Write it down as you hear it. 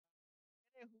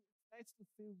It's nice to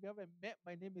see you. If you haven't met,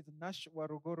 my name is Nash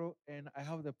Warugoro, and I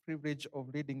have the privilege of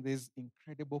leading this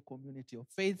incredible community of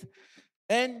faith.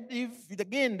 And if,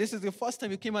 again, this is the first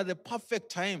time you came at the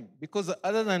perfect time, because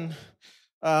other than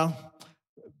uh,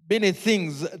 many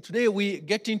things, today we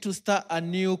getting to start a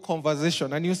new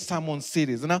conversation, a new sermon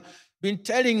series. And I've been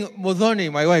telling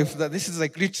Modoni, my wife, that this is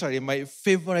like literally my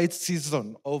favorite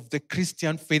season of the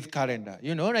Christian faith calendar.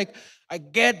 You know, like I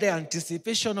get the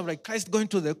anticipation of like Christ going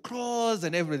to the cross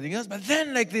and everything else, but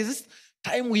then like there's this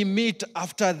time we meet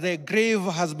after the grave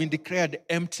has been declared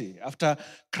empty, after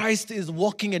Christ is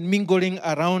walking and mingling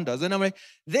around us. And I'm like,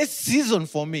 this season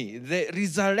for me, the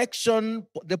resurrection,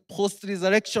 the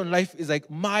post-resurrection life is like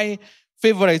my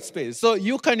favorite space. So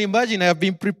you can imagine I have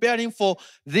been preparing for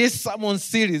this sermon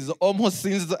series almost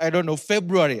since, I don't know,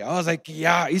 February. I was like,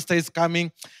 yeah, Easter is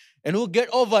coming. And we'll get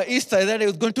over Easter. Then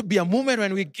it's going to be a moment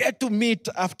when we get to meet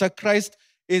after Christ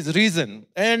is risen.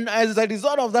 And as a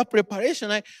result of that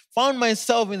preparation, I found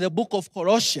myself in the book of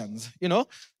Colossians. You know,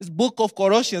 this book of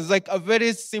Colossians is like a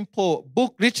very simple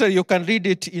book. Literally, you can read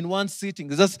it in one sitting.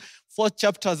 It's just 4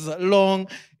 chapters long.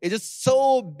 It's just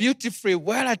so beautifully,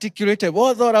 well articulated,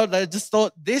 well thought out. I just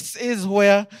thought this is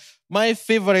where my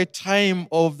favorite time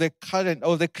of the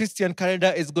Christian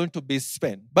calendar is going to be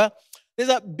spent. But there's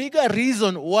a bigger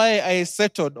reason why I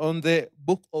settled on the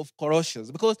book of Colossians,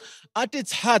 because at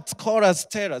its heart, scholars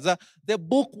tell us that the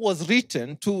book was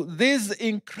written to this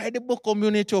incredible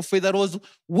community of faith that was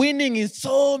winning in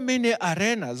so many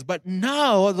arenas, but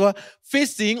now they were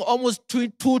facing almost two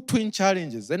twin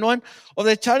challenges. And one of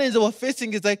the challenges they were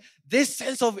facing is like this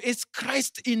sense of, is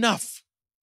Christ enough?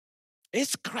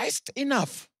 Is Christ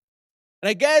enough? And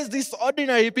I guess these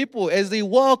ordinary people, as they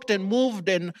walked and moved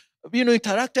and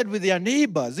interacted with their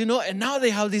neighbors, and now they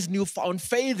have this newfound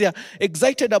faith. They're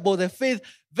excited about their faith.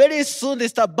 Very soon they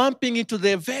start bumping into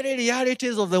the very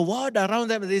realities of the world around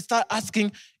them. They start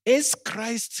asking, is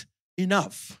Christ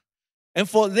enough? And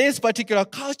for this particular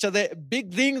culture, the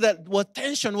big thing that was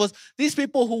tension was these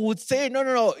people who would say,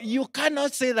 no, you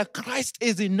cannot say that Christ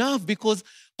is enough, because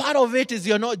part of it is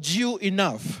you're not Jew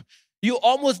enough. You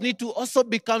almost need to also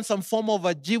become some form of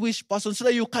a Jewish person so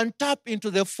that you can tap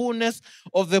into the fullness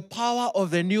of the power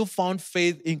of the newfound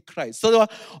faith in Christ. So there were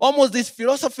almost these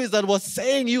philosophies that were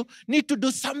saying you need to do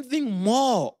something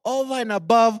more over and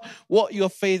above what your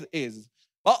faith is.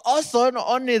 But also, not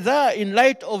only that, in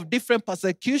light of different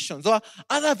persecutions, or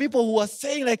other people who are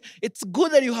saying, like, it's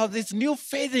good that you have this new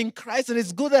faith in Christ, and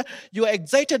it's good that you are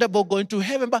excited about going to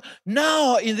heaven, but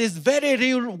now, in this very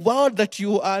real world that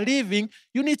you are living,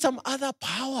 you need some other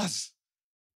powers.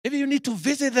 Maybe you need to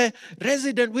visit the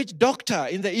resident witch doctor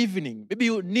in the evening. Maybe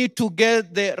you need to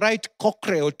get the right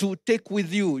cockerel to take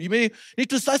with you. You may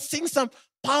need to start seeing some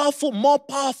more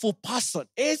powerful person.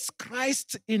 Is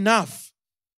Christ enough?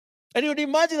 And you'd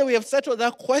imagine that we have settled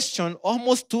that question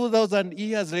almost 2,000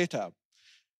 years later.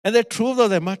 And the truth of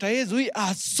the matter is we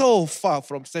are so far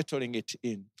from settling it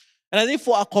in. And I think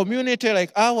for a community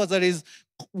like ours that is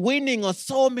winning on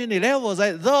so many levels,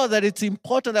 I thought that it's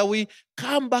important that we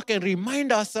come back and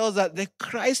remind ourselves that the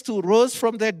Christ who rose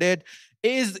from the dead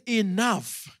is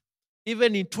enough.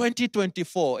 Even in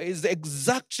 2024, is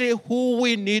exactly who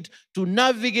we need to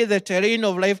navigate the terrain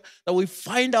of life that we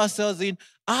find ourselves in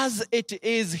as it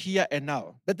is here and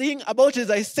now. The thing about it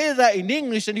is I say that in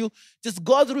English and you just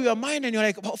go through your mind and you're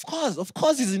like, of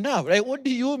course he's enough, right? What do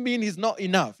you mean he's not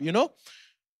enough,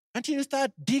 Until you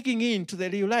start digging into the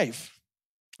real life.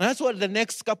 And that's what the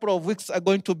next couple of weeks are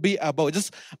going to be about.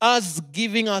 Just us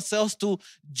giving ourselves to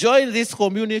join this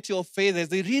community of faith as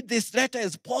they read this letter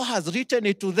as Paul has written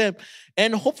it to them.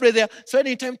 And hopefully they're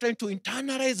spending time trying to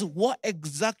internalize what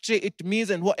exactly it means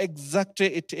and what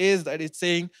exactly it is that it's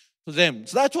saying to them.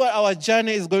 So that's what our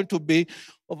journey is going to be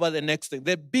over the next thing.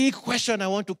 The big question I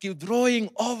want to keep throwing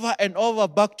over and over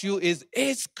back to you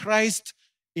is Christ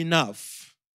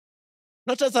enough?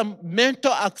 Not as a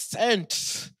mental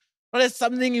accent, not as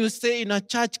something you say in a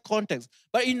church context,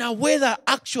 but in a way that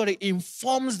actually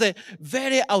informs the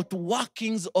very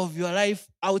outworkings of your life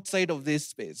outside of this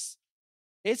space.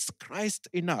 Is Christ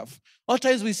enough?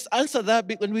 Sometimes we answer that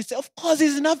when we say, of course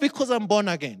he's enough because I'm born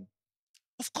again.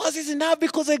 Of course he's enough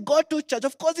because I go to church.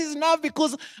 Of course he's enough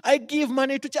because I give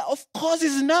money to church. Of course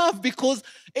he's enough because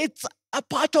it's a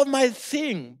part of my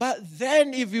thing. But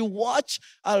then if you watch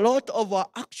a lot of our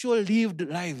actual lived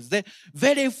lives, the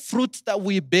very fruits that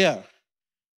we bear,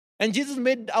 and Jesus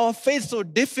made our faith so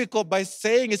difficult by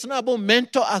saying it's not about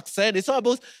mental accent. It's not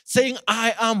about saying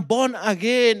I am born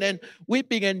again and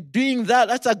weeping and doing that.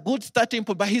 That's a good starting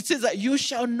point. But he says that you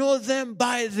shall know them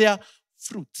by their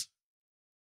fruit.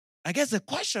 I guess the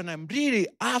question I'm really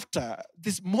after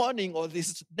this morning or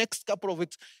this next couple of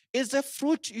weeks is the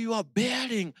fruit you are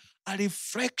bearing a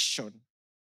reflection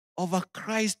of a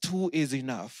Christ who is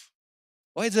enough?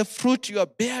 Or is the fruit you are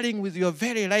bearing with your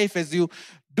very life as you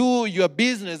do your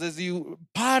business, as you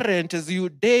parent, as you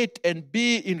date and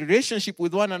be in relationship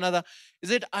with one another, is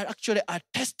it actually a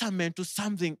testament to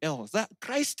something else? That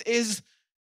Christ is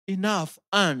enough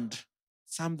and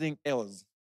something else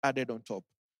added on top.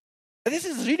 This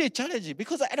is really challenging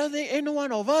because I don't think any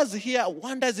one of us here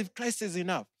wonders if Christ is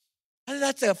enough. And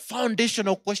that's a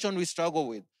foundational question we struggle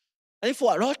with. And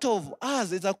for a lot of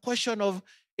us, it's a question of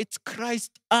it's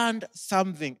Christ and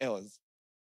something else.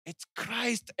 It's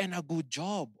Christ and a good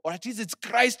job. Or at least it's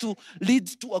Christ who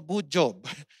leads to a good job.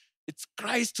 It's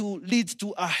Christ who leads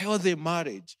to a healthy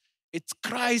marriage. It's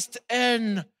Christ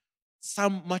and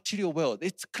some material wealth.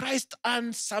 It's Christ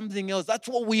and something else. That's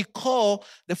what we call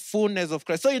the fullness of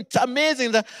Christ. So it's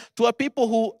amazing that to our people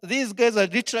who, these guys are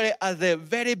literally at the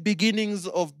very beginnings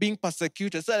of being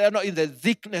persecuted. So they're not in the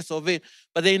thickness of it,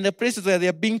 but they're in the places where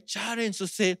they're being challenged to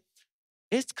say,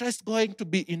 is Christ going to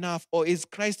be enough, or is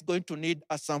Christ going to need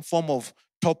some form of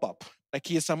top-up, like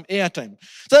here's some airtime?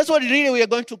 So that's what really we are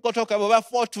going to talk about. But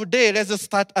for today, let's just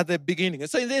start at the beginning.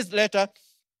 So in this letter,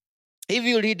 if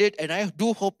you read it, and I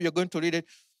do hope you're going to read it,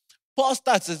 Paul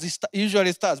starts, as he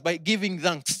usually starts, by giving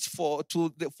thanks for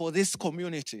this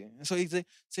community. So he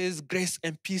says, grace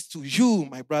and peace to you,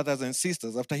 my brothers and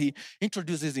sisters, after he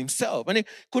introduces himself. And he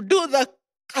could do that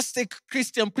classic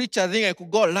Christian preacher thing. I could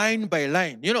go line by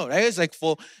line, right? It's like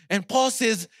and Paul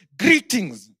says,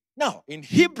 greetings. Now, in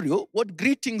Hebrew, what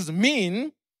greetings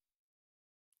mean,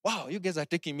 wow, you guys are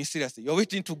taking me seriously. You're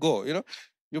waiting to go,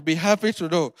 You'll be happy to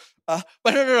know. But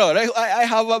no. I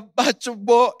have a much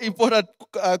more important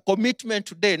commitment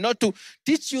today, not to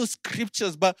teach you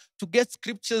scriptures, but to get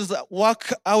scriptures that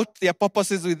work out their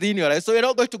purposes within your life. So we're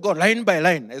not going to go line by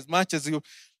line as much as you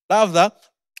love that.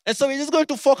 And so we're just going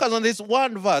to focus on this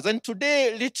one verse. And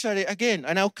today, literally, again,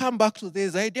 and I'll come back to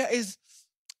this, the idea is,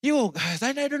 you guys,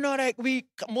 and I don't know,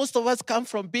 most of us come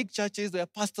from big churches where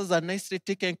pastors are nicely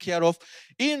taken care of.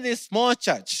 In this small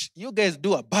church, you guys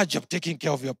do a bad job taking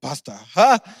care of your pastor.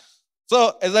 Huh?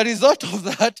 So as a result of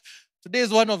that, today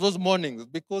is one of those mornings,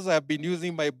 because I've been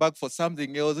using my bag for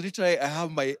something else. Literally, I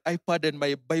have my iPad and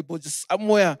my Bible just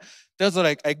somewhere. That's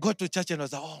like I got to church and I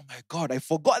was like, oh my God, I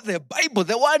forgot the Bible.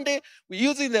 The one day we're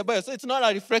using the Bible. So it's not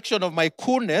a reflection of my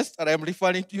coolness that I'm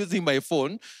referring to using my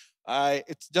phone.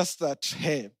 It's just that,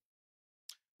 hey,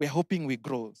 we're hoping we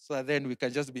grow, so then we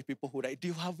can just be people who do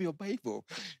you have your Bible?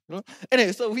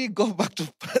 Anyway, so we go back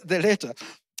to the letter.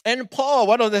 And Paul,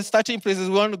 one of the starting places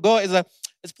we want to go is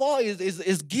Paul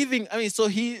is giving, so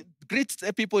he greets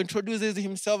the people, introduces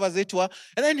himself as it were,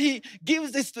 and then he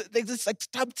gives this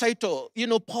subtitle,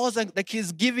 Paul's like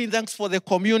he's giving thanks for the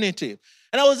community.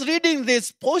 And I was reading this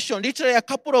portion literally a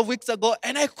couple of weeks ago,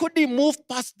 and I couldn't move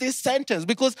past this sentence,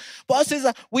 because Paul says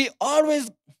that we always,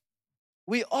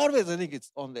 I think it's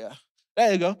on there.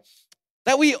 There you go.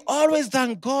 That we always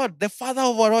thank God, the Father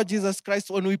of our Lord Jesus Christ,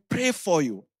 when we pray for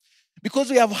you, because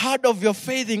we have heard of your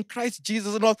faith in Christ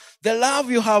Jesus and all the love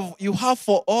you have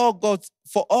for all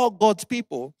God's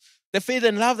people, the faith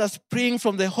and love that's spring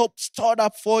from the hope stored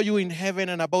up for you in heaven,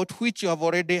 and about which you have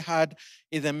already heard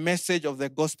in the message of the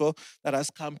gospel that has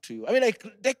come to you.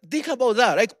 Think about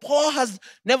that. Paul has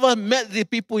never met the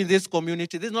people in this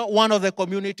community. This is not one of the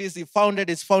communities he founded.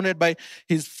 It's founded by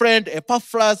his friend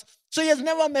Epaphras. So he has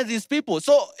never met these people.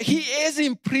 So he is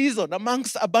in prison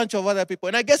amongst a bunch of other people.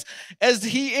 And I guess as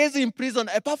he is in prison,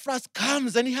 Epaphras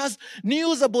comes and he has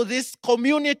news about this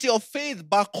community of faith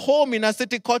back home in a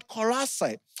city called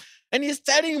Colossae. And he's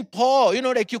telling Paul,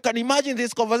 you can imagine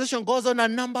this conversation goes on a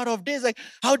number of days.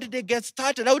 How did they get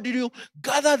started? How did you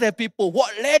gather the people?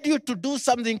 What led you to do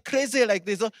something crazy like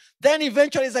this? Then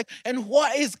eventually it's and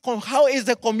how is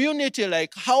the community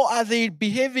like? How are they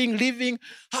behaving, living?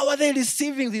 How are they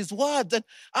receiving these words? And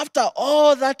after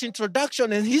all that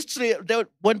introduction and history,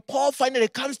 when Paul finally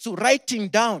comes to writing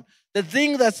down, the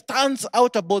thing that stands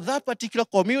out about that particular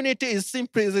community is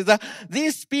simply that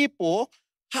these people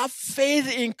have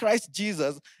faith in Christ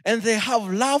Jesus, and they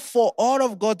have love for all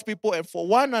of God's people and for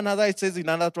one another, it says in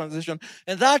another translation.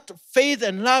 And that faith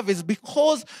and love is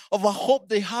because of a hope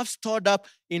they have stored up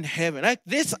in heaven.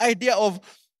 This idea of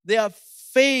their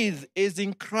faith is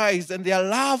in Christ and their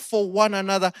love for one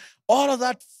another, all of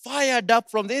that fired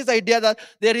up from this idea that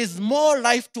there is more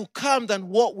life to come than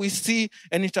what we see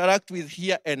and interact with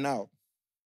here and now.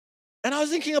 And I was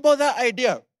thinking about that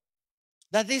idea,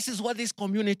 that this is what this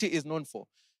community is known for.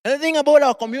 And the thing about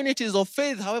our communities of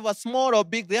faith, however small or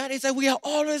big they are, is that we are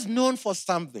always known for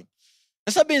something.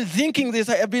 So I've been thinking this,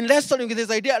 I've been wrestling with this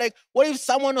idea, like, what if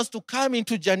someone was to come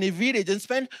into Johnny Village and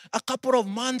spend a couple of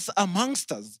months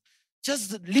amongst us,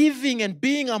 just living and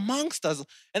being amongst us,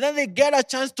 and then they get a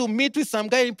chance to meet with some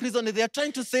guy in prison, and they're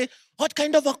trying to say what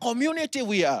kind of a community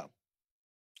we are.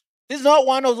 This is not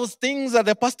one of those things that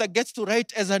the pastor gets to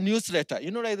write as a newsletter. You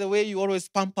know, like the way you always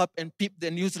pump up and peep the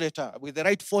newsletter with the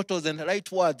right photos and the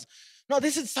right words. No,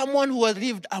 this is someone who has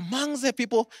lived amongst the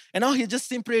people, and now he's just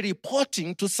simply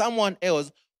reporting to someone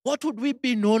else. What would we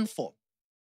be known for?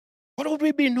 What would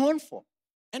we be known for?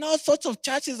 And all sorts of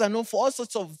churches are known for all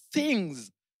sorts of things.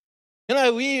 You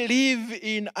know, we live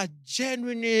in a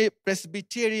genuinely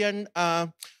Presbyterian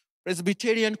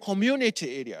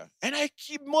community area. And I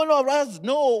keep more of us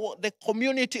know the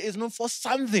community is known for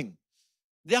something.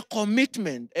 Their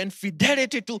commitment and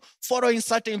fidelity to following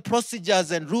certain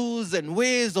procedures and rules and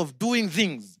ways of doing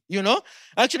things, you know.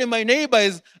 Actually, my neighbor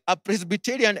is a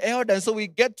Presbyterian elder, and so we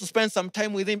get to spend some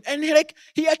time with him. And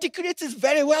he articulates it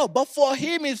very well. But for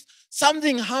him, if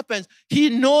something happens,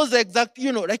 he knows exactly,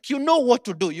 you know what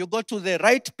to do. You go to the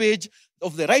right page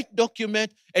of the right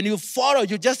document and you follow,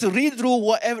 you just read through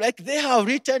whatever. Like, they have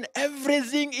written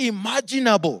everything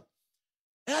imaginable.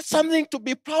 That's something to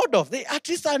be proud of. They at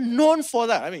least are known for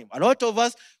that. I mean, a lot of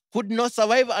us could not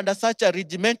survive under such a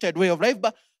regimented way of life,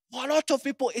 but for a lot of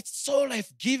people, it's so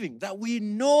life-giving that we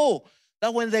know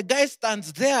that when the guy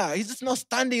stands there, he's just not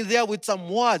standing there with some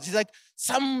words. He's like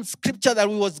some scripture that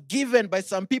was given by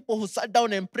some people who sat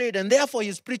down and prayed, and therefore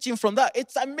he's preaching from that.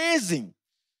 It's amazing.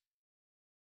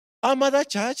 Our mother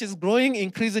church is growing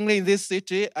increasingly in this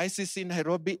city, ICC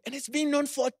Nairobi, and it's being known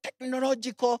for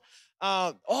technological,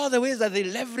 all the ways that they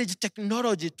leverage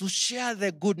technology to share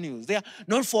their good news. They are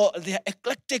known for their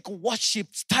eclectic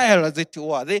worship style, as it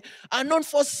were. They are known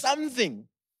for something.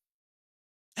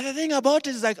 And the thing about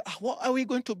it is, like, what are we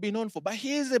going to be known for? But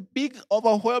here's a big,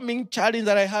 overwhelming challenge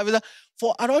that I have, is that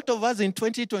for a lot of us in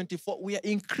 2024, we are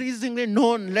increasingly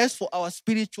known less for our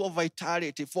spiritual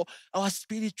vitality, for our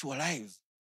spiritual lives.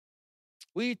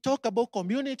 We talk about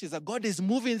communities, that God is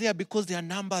moving there because their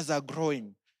numbers are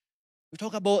growing. We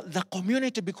talk about the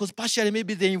community because partially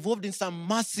maybe they're involved in some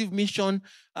massive mission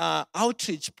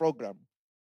outreach program.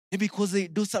 Maybe because they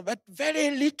do some, but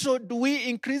very little do we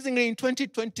increasingly in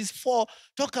 2024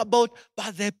 talk about,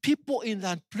 but the people in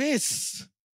that place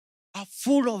are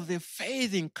full of the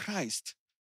faith in Christ.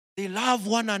 They love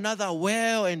one another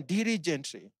well and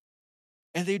diligently.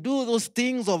 And they do those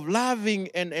things of loving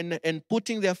and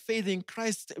putting their faith in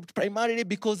Christ primarily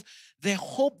because the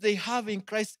hope they have in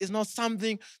Christ is not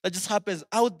something that just happens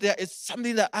out there. It's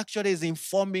something that actually is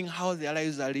informing how their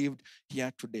lives are lived here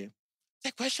today.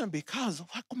 The question becomes,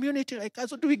 what community like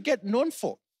us, what do we get known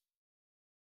for?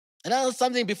 And that was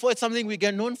something before, it's something we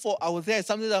get known for out there. It's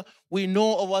something that we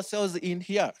know of ourselves in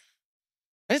here.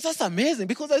 And it's just amazing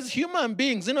because as human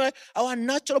beings, you know, our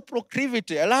natural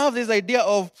proclivity, I love this idea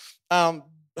of,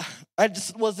 I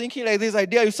just was thinking like this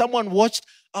idea, if someone watched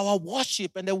our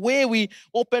worship and the way we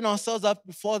open ourselves up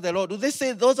before the Lord, do they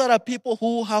say those are the people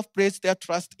who have placed their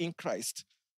trust in Christ?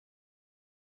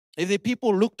 If the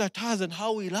people looked at us and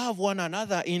how we love one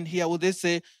another in here, would they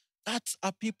say, that's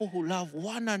a people who love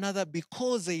one another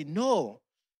because they know?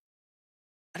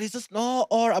 And it's just not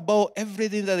all about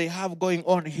everything that they have going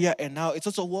on here and now. It's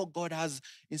also what God has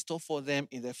in store for them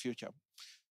in the future.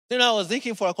 Then I was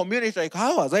thinking, for a community like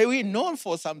ours, are we known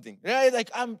for something? Right?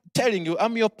 Like, I'm telling you,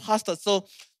 I'm your pastor, so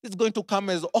it's going to come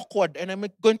as awkward, and I'm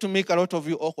going to make a lot of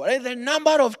you awkward. Right? The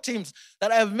number of times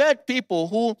that I've met people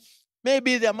who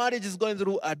maybe their marriage is going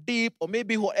through a dip, or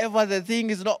maybe whatever the thing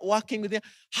is not working with them.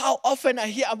 How often I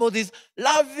hear about these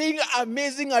loving,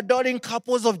 amazing, adoring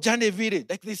couples of Johnny Village.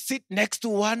 Like, they sit next to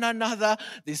one another,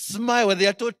 they smile. When they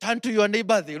are told, turn to your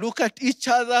neighbor, they look at each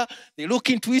other, they look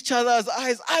into each other's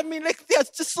eyes. I mean, like, they are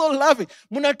just so loving.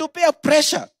 Munatopea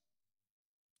pressure.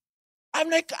 I'm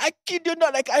like, I kid you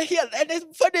not, like, I hear, and the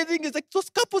funny thing is, like,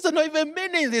 those couples are not even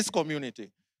many in this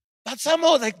community. But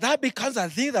somehow, like, that becomes a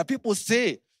thing that people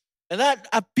say. And that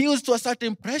appeals to a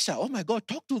certain pressure. Oh my God,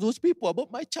 talk to those people about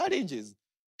my challenges.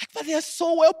 But they are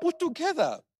so well put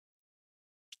together.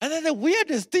 And then the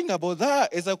weirdest thing about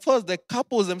that is, of course, the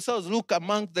couples themselves look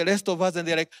among the rest of us and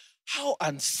they're like, how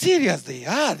unserious they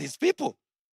are, these people.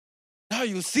 Now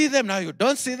you see them, now you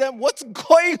don't see them. What's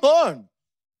going on?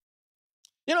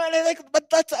 You know, and I like, but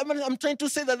that's, I'm trying to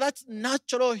say that that's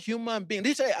natural human being.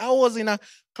 Literally, I was in a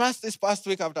class this past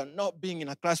week after not being in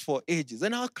a class for ages.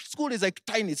 And our school is like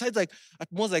tiny. So it's like at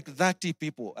most like 30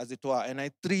 people, as it were. And I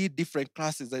had 3 different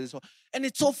classes. And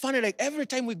it's so funny, like every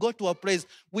time we go to a place,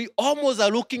 we almost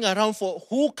are looking around for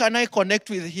who can I connect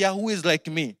with here, who is like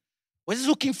me. We're just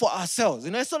looking for ourselves.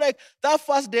 So like that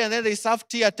first day and then they serve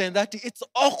tea at 10:30, it's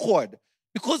awkward.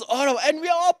 Because and we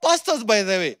are all pastors, by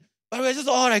the way. But we're just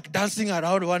all like dancing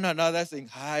around one another, saying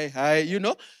hi, hi,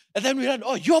 And then we learn,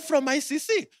 oh, you're from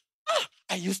ICC.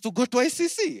 I used to go to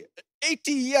ICC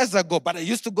 80 years ago, but I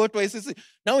used to go to ICC.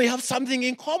 Now we have something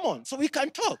in common, so we can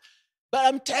talk. But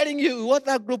I'm telling you, what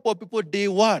that group of people, day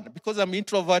one, because I'm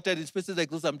introverted in spaces like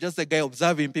this, I'm just a guy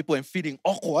observing people and feeling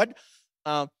awkward.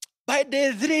 By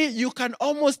day 3, you can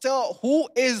almost tell who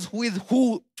is with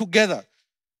who together.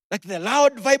 Like the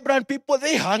loud, vibrant people,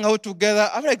 they hang out together.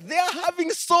 I'm like, they are having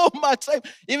so much time.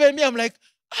 Even me, I'm like,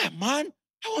 man,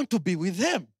 I want to be with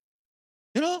them.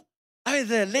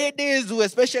 The ladies who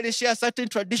especially share certain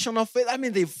traditional faith,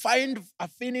 they find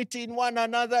affinity in one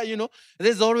another,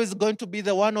 There's always going to be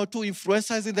the one or two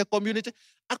influencers in the community.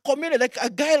 A community, like a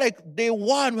guy like day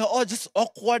 1, we're all just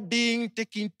awkwarding,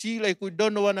 taking tea, like we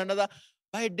don't know one another.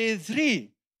 By day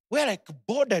 3, we're like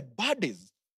bonded buddies.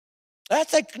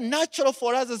 That's like natural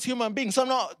for us as human beings. So I'm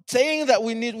not saying that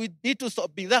we need to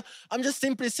stop being that. I'm just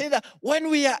simply saying that when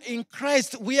we are in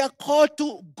Christ, we are called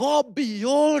to go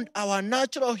beyond our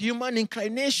natural human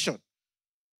inclination.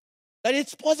 That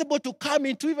it's possible to come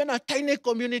into even a tiny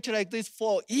community like this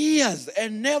for years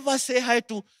and never say hi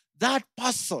to that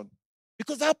person.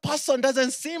 Because that person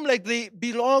doesn't seem like they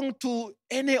belong to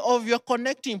any of your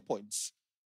connecting points.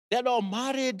 They're not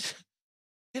married.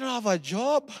 They don't have a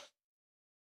job.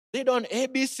 They don't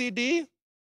ABCD,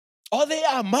 or they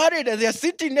are married and they're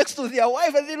sitting next to their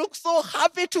wife and they look so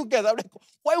happy together. I'm like,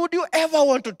 why would you ever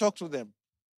want to talk to them?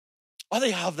 Or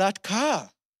they have that car.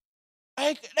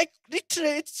 Like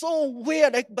literally, it's so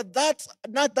weird. But that's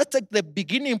like the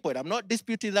beginning point. I'm not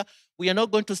disputing that. We are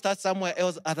not going to start somewhere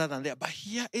else other than there. But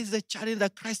here is the challenge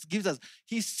that Christ gives us.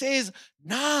 He says,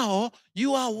 now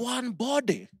you are one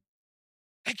body.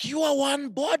 Like you are one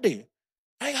body.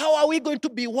 Like, how are we going to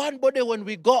be one body when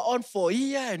we go on for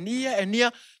year and year and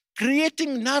year,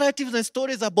 creating narratives and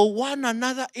stories about one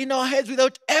another in our heads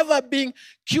without ever being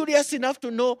curious enough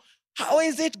to know, how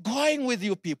is it going with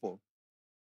you people?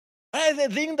 And the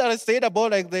thing that I said about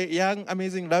like the young,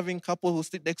 amazing, loving couple who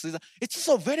sit next to each other, it's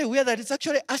so very weird that it's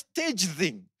actually a stage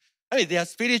thing. They are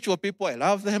spiritual people. I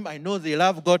love them. I know they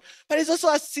love God. But it's also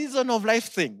a season of life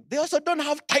thing. They also don't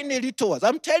have tiny little ones.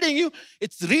 I'm telling you,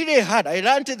 it's really hard. I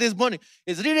learned it this morning.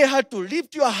 It's really hard to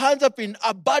lift your hands up in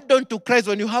abandon to Christ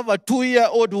when you have a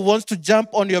 2-year-old who wants to jump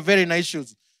on your very nice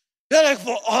shoes. You're like,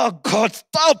 oh, God,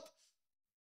 stop.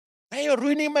 You're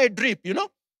ruining my drip,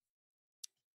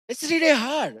 It's really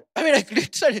hard. Like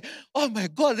literally, oh my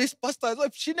God, this pastor,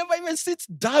 she never even sits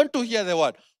down to hear the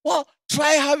word. Well,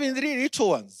 try having 3 little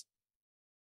ones.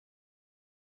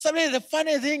 The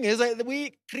funny thing is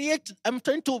that I'm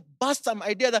trying to bust some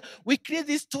idea that we create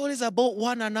these stories about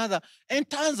one another. And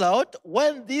turns out,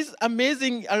 when these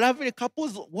amazing, lovely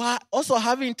couples were also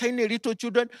having tiny little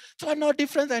children, they are no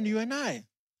different than you and I.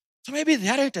 So maybe they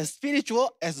aren't as spiritual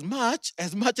as much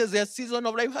as their season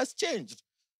of life has changed.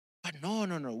 But no.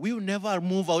 We will never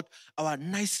move out our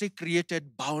nicely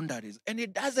created boundaries. And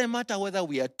it doesn't matter whether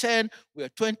we are 10, we are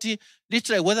 20,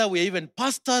 literally whether we are even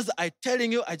pastors. I'm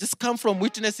telling you, I just come from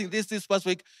witnessing this past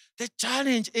week. The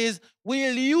challenge is,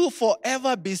 will you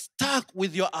forever be stuck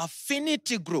with your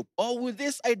affinity group, or with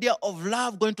this idea of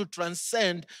love going to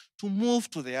transcend to move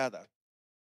to the other?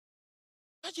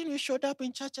 Imagine you showed up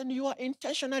in church and you are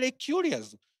intentionally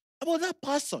curious about that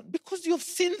person because you've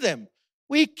seen them.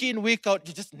 Week in, week out,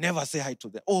 you just never say hi to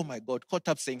them. Oh my God, caught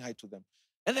up saying hi to them.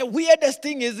 And the weirdest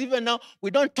thing is, even now,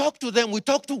 we don't talk to them, we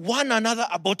talk to one another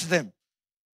about them.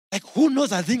 Like, who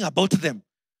knows a thing about them?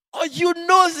 Oh, you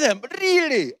know them,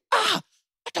 really? Hata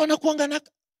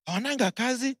hawananga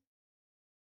kazi.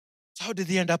 So how did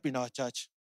they end up in our church?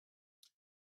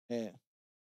 Yeah.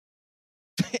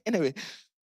 Anyway,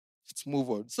 let's move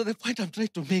on. So the point I'm trying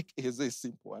to make is a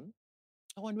simple one.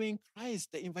 When we're in Christ,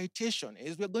 the invitation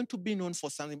is we're going to be known for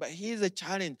something, but here's a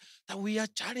challenge, that we are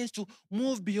challenged to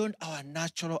move beyond our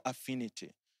natural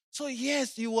affinity. So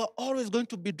yes, you are always going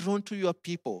to be drawn to your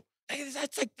people.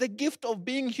 That's like the gift of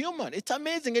being human. It's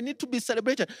amazing and need to be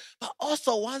celebrated. But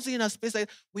also, once in a space,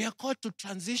 we are called to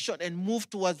transition and move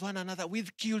towards one another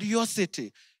with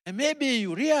curiosity. And maybe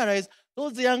you realize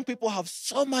those young people have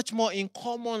so much more in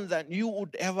common than you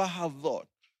would ever have thought.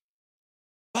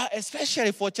 But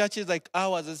especially for churches like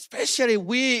ours, especially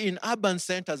we in urban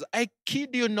centers, I kid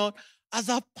you not, as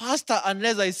a pastor,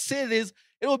 unless I say this,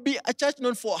 it will be a church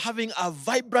known for having a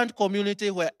vibrant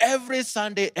community where every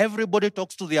Sunday, everybody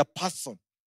talks to their person.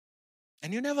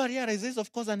 And you never realize this,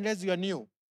 of course, unless you are new.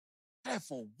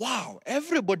 Therefore, wow,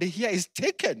 everybody here is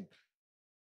taken.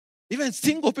 Even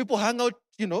single people hang out,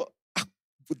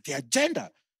 with their gender.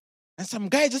 And some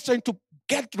guy just trying to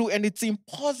get through, and it's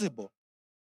impossible.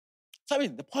 So,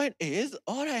 the point is,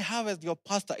 all I have as your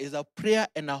pastor is a prayer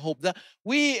and a hope that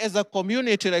we as a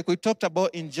community, like we talked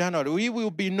about in January, we will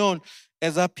be known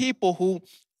as a people who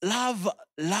love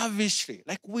lavishly.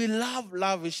 Like we love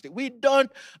lavishly. We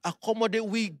don't accommodate.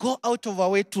 We go out of our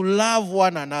way to love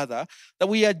one another, that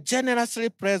we are generously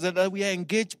present, that we are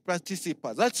engaged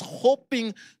participants. That's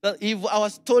hoping that if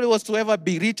our story was to ever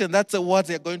be written, that's the words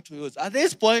they're going to use. At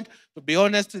this point, to be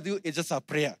honest with you, it's just a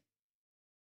prayer.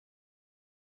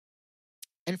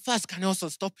 And first, can you also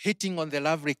stop hating on the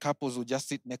lovely couples who just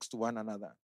sit next to one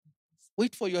another?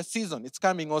 Wait for your season. It's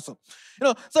coming also.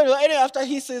 So anyway, after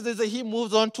he says this, he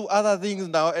moves on to other things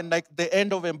now, and like the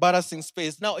end of embarrassing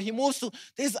space. Now he moves to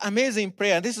this amazing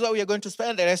prayer. And this is what we are going to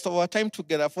spend the rest of our time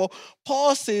together for.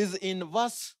 Paul says in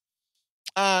verse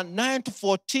 9 to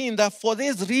 14 that for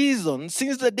this reason,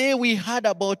 since the day we heard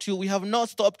about you, we have not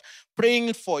stopped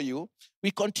praying for you.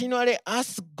 We continually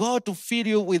ask God to fill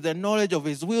you with the knowledge of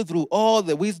his will through all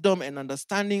the wisdom and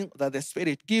understanding that the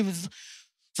Spirit gives,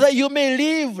 so that you may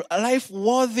live a life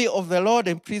worthy of the Lord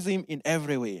and please him in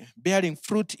every way, bearing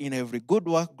fruit in every good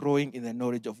work, growing in the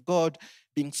knowledge of God,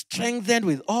 being strengthened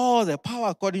with all the power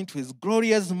according to his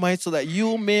glorious might, so that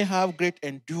you may have great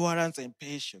endurance and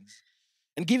patience,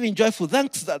 and giving joyful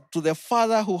thanks to the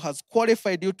Father who has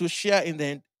qualified you to share in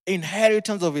the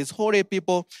inheritance of his holy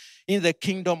people in the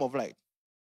kingdom of light.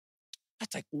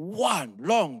 That's like one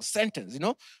long sentence,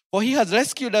 For he has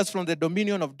rescued us from the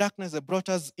dominion of darkness and brought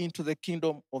us into the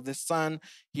kingdom of the Son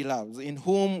he loves, in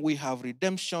whom we have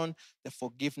redemption, the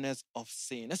forgiveness of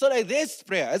sin. And so like this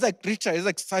prayer, it's like Richard, it's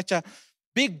like such a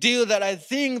big deal that I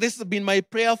think this has been my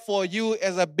prayer for you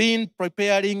as I've been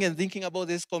preparing and thinking about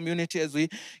this community as we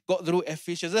got through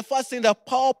Ephesians. The first thing that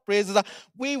Paul prays is that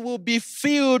we will be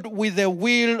filled with the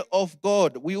will of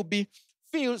God. We'll be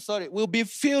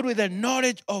filled with the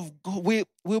knowledge of God.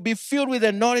 We'll be filled with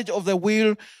the knowledge of the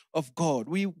will of God.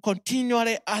 We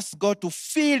continually ask God to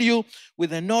fill you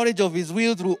with the knowledge of his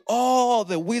will through all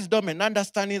the wisdom and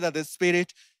understanding that the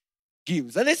Spirit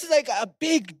gives. And this is like a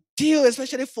big deal,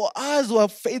 especially for us who are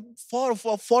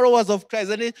for followers of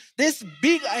Christ. And this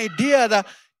big idea that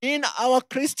in our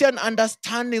Christian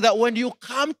understanding that when you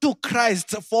come to Christ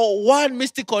for one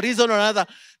mystical reason or another,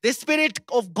 the Spirit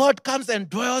of God comes and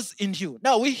dwells in you.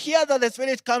 Now, we hear that the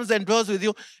Spirit comes and dwells with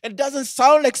you. It doesn't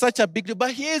sound like such a big deal,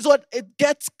 but here's what it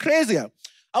gets crazier.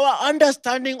 Our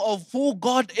understanding of who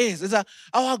God is that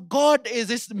our God is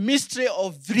this mystery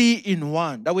of three in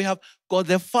one. That we have God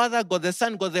the Father, God the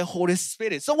Son, God the Holy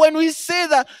Spirit. So when we say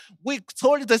that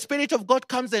the Spirit of God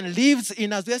comes and lives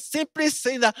in us, we are simply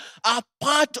saying that a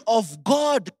part of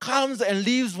God comes and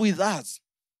lives with us.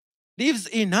 Lives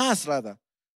in us, rather.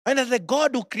 And as the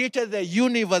God who created the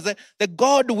universe, the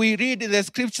God we read in the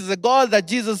scriptures, the God that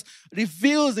Jesus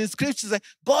reveals in scriptures, the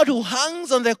God who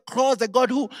hangs on the cross, the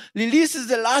God who releases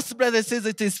the last breath and says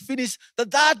it is finished,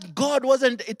 that God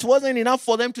wasn't enough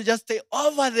for them to just stay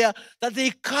over there, that they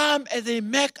come and they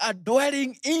make a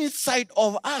dwelling inside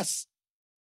of us.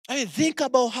 Think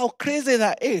about how crazy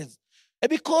that is.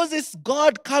 And because this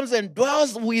God comes and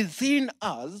dwells within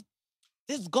us,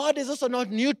 this God is also not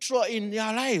neutral in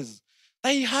their lives.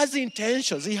 That he has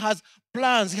intentions, he has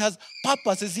plans, he has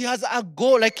purposes, he has a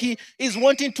goal, like he is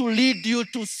wanting to lead you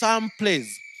to some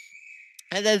place.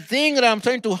 And the thing that I'm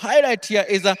trying to highlight here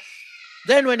is that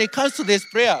then when it comes to this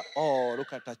prayer, oh,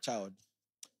 look at that child.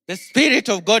 The Spirit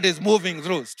of God is moving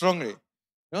through strongly.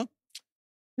 You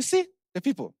see, the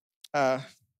people that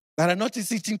are not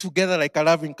sitting together like a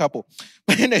loving couple.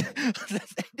 But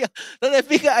the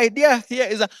bigger idea here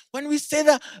is that when we say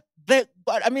that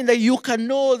you can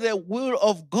know the will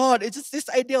of God, it's just this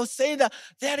idea of saying that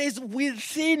there is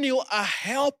within you a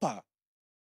helper.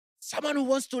 Someone who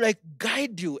wants to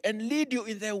guide you and lead you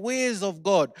in the ways of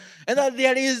God. And that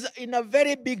there is, in a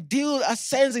very big deal, a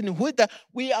sense in which that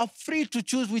we are free to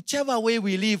choose whichever way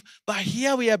we live. But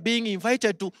here we are being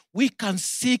invited to, we can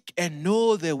seek and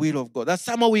know the will of God. That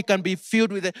somehow we can be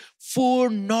filled with the full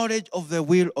knowledge of the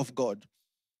will of God.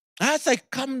 That's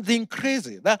something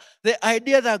crazy. The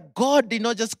idea that God did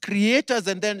not just create us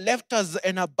and then left us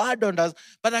and abandoned us,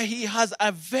 but that he has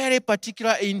a very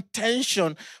particular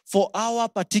intention for our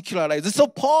particular lives. So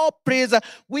Paul prays that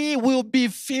we will be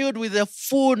filled with a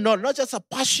full knowledge, not just a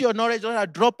partial knowledge, not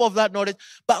a drop of that knowledge,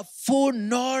 but full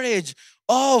knowledge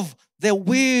of the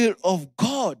will of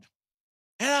God.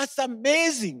 And that's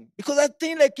amazing, because I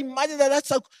think imagine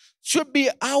that should be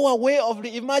our way of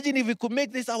living. Imagine if we could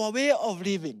make this our way of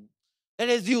living. And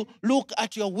as you look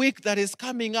at your week that is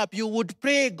coming up, you would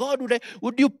pray, God,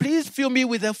 would you please fill me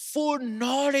with a full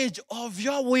knowledge of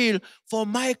your will for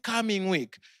my coming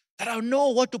week? That I'll know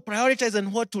what to prioritize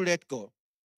and what to let go.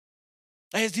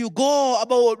 As you go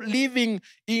about living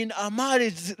in a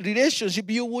marriage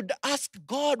relationship, you would ask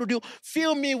God, would you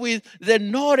fill me with the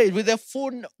knowledge, with the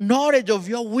full knowledge of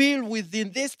your will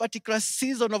within this particular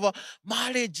season of a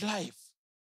marriage life?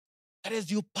 That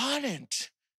as you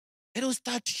parent, it will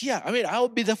start here. I mean, I'll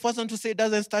be the first one to say it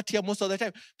doesn't start here most of the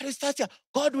time. But it starts here.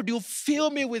 God, would you fill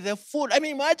me with the food? I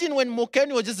mean, imagine when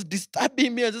Mokeni was just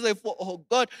disturbing me. I was just like, oh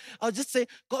God. I'll just say,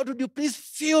 God, would you please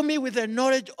fill me with the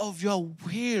knowledge of your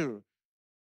will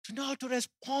to know how to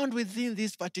respond within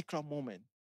this particular moment.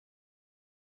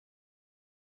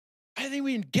 I think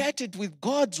we get it with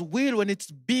God's will when it's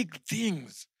big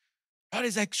things. God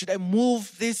is like, should I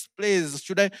move this place?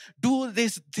 Should I do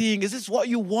this thing? Is this what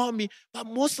you want me? But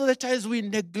most of the times we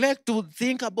neglect to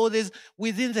think about this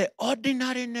within the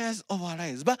ordinariness of our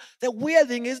lives. But the weird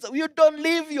thing is that you don't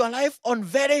live your life on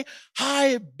very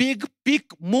high, big,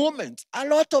 peak moments. A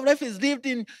lot of life is lived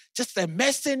in just the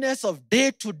messiness of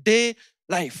day-to-day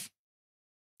life,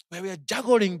 where we are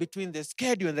juggling between the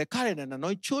schedule and the calendar and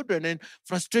annoying children and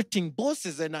frustrating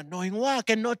bosses and annoying work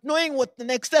and not knowing what the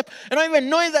next step and not even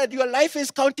knowing that your life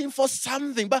is counting for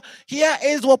something. But here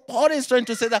is what Paul is trying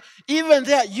to say, that even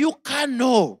there you can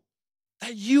know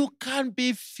that you can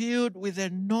be filled with the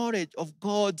knowledge of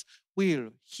God's will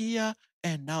here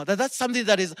and now. That's something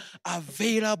that is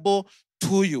available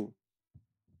to you.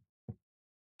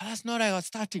 But that's not our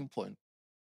starting point.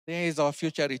 There is our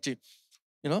future routine,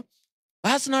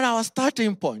 That's not our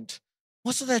starting point.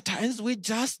 Most of the times we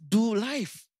just do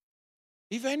life.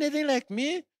 If anything like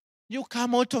me, you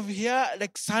come out of here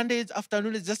like Sundays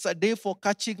afternoon is just a day for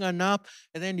catching a nap,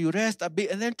 and then you rest a bit,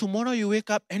 and then tomorrow you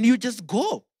wake up and you just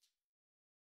go.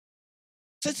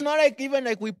 So it's not like even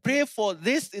like we pray for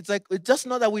this. It's just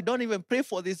not that we don't even pray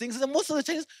for these things. And most of the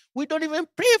times we don't even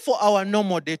pray for our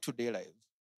normal day-to-day life.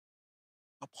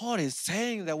 Paul is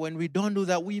saying that when we don't do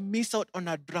that, we miss out on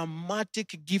a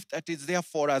dramatic gift that is there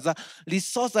for us, a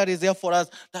resource that is there for us,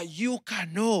 that you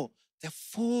can know the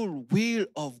full will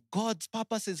of God's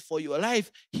purposes for your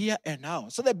life here and now.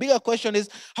 So the bigger question is,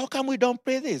 how come we don't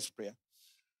pray this prayer?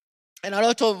 And a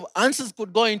lot of answers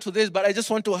could go into this, but I just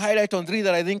want to highlight on three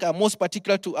that I think are most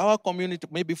particular to our community,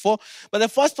 maybe four. But the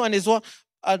first one is what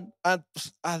a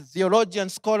theologian,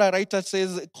 scholar, writer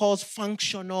says, it calls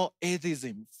functional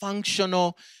atheism.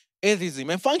 Functional atheism.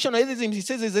 And functional atheism, he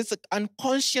says, is this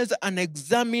unconscious,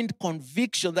 unexamined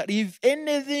conviction that if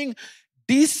anything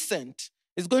decent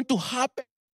is going to happen,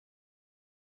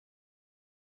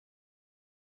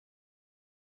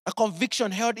 a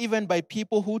conviction held even by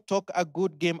people who talk a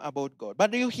good game about God.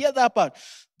 But you hear that part,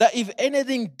 that if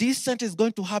anything decent is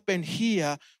going to happen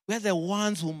here, we're the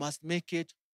ones who must make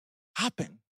it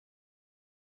happen.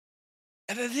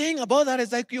 And the thing about that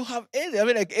is like you have atheists. I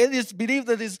mean, like atheists believe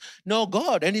that there's no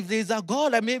God. And if there's a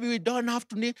God, like maybe we don't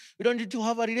need to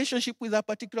have a relationship with a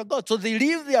particular God. So they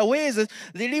live their ways,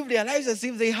 they live their lives as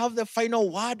if they have the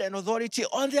final word and authority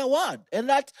on their word. And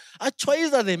that's a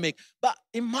choice that they make. But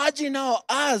imagine now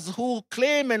us who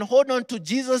claim and hold on to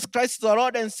Jesus Christ, the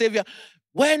Lord and Savior,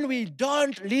 when we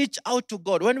don't reach out to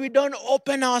God, when we don't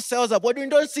open ourselves up, when we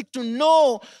don't seek to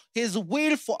know His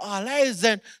will for our lives,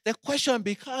 then the question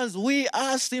becomes, we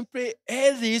are simply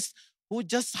atheists who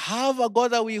just have a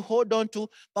God that we hold on to,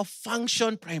 but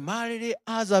function primarily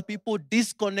as a people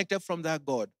disconnected from that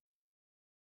God.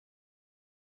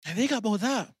 And think about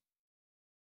that.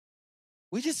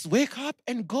 We just wake up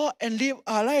and go and live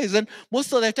our lives. And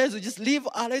most of the times we just live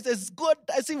our lives as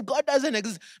if God doesn't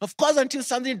exist. Of course, until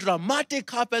something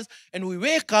dramatic happens and we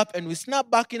wake up and we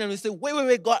snap back in and we say,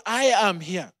 wait, God, I am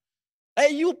here.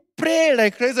 And you pray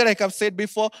like crazy, like I've said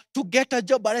before, to get a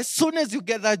job. But as soon as you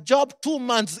get that job, 2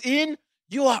 months in,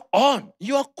 you are on.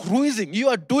 You are cruising. You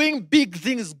are doing big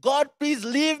things. God, please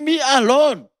leave me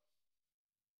alone.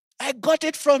 I got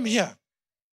it from here.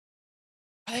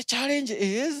 But the challenge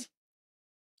is,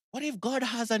 what if God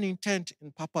has an intent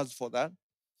and purpose for that?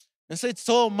 And so it's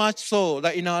so much so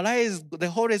that in our lives, the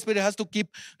Holy Spirit has to keep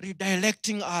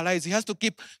redirecting our lives. He has to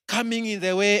keep coming in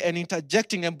the way and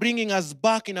interjecting and bringing us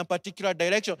back in a particular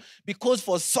direction. Because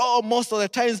for most of the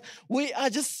times, we are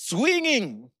just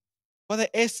swinging for the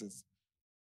aces.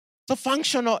 So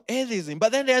functional atheism.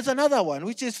 But then there's another one,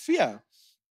 which is fear.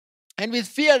 And with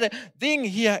fear, the thing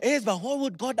here is, but what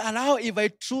would God allow if I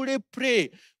truly pray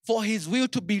for His will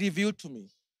to be revealed to me?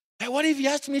 Like, what if He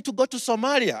asked me to go to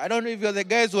Somalia? I don't know if you're the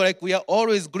guys who are like, we are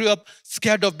always grew up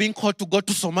scared of being called to go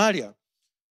to Somalia.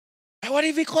 Like, what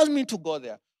if He calls me to go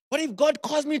there? What if God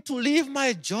calls me to leave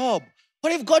my job?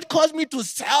 What if God calls me to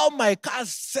sell my car?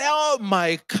 Sell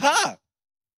my car.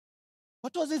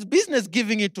 What was His business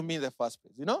giving it to me in the first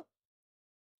place,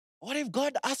 What if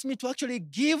God asked me to actually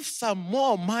give some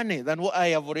more money than what I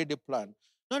have already planned?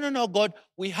 No, God,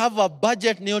 we have a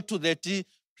budget near to the T.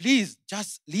 Please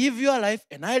just live your life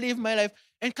and I live my life.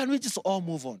 And can we just all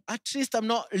move on? At least I'm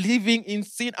not living in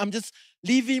sin. I'm just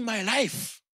living my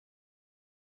life.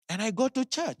 And I go to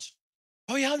church.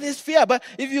 We have this fear. But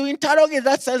if you interrogate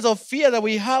that sense of fear that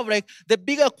we have, like the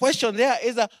bigger question there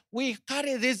is that we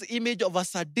carry this image of a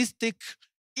sadistic,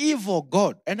 evil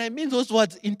God. And I mean those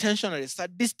words intentionally.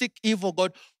 Sadistic, evil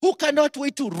God who cannot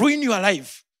wait to ruin your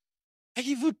life. Like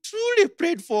if you truly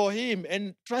prayed for him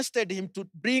and trusted him to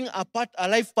bring a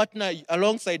life partner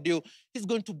alongside you, he's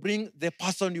going to bring the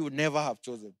person you would never have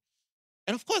chosen.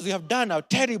 And of course, we have done a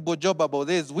terrible job about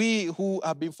this, we who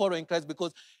have been following Christ,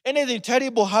 because anything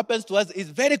terrible happens to us is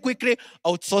very quickly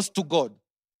outsourced to God.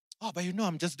 Oh, but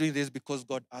I'm just doing this because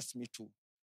God asked me to.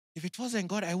 If it wasn't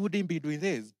God, I wouldn't be doing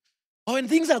this. Or when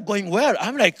things are going well,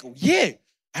 I'm like, yeah.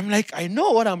 I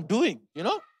know what I'm doing,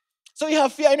 So you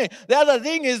have fear in it. The other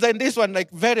thing is, and this one,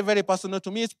 like very, very personal to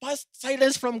me, is past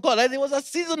silence from God. Like there was a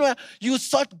season where you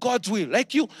sought God's will.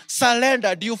 Like you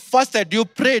surrendered, you fasted, you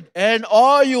prayed, and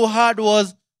all you had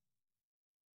was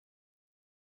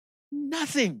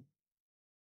nothing.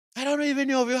 I don't know if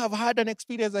any of you have had an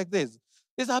experience like this.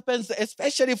 This happens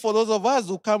especially for those of us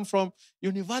who come from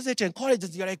university and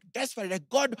colleges. You're like desperate, like,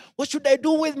 God, what should I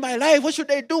do with my life? What should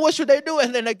I do? What should I do?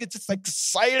 And then it's just like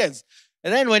silence.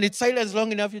 And then when it's silence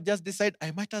long enough, you just decide,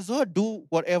 I might as well do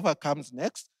whatever comes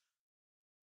next.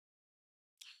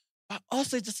 But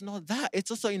also, it's just not that. It's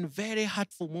also in very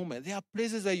hurtful moments. There are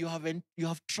places where you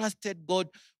have trusted God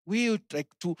will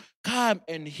to come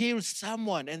and heal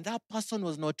someone, and that person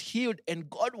was not healed, and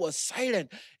God was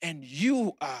silent, and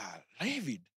you are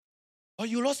livid. Or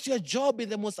you lost your job in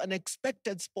the most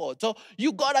unexpected spot. So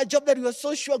you got a job that you were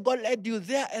so sure God led you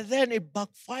there, and then it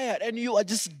backfired, and you are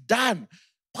just done.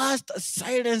 Past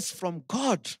silence from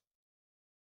God.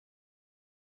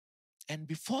 And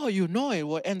before you know it,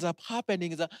 what ends up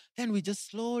happening is that then we just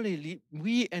slowly,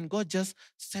 we and God just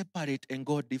separate and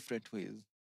go different ways.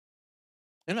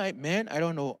 And I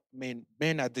don't know, men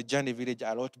at the Journey Village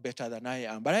are a lot better than I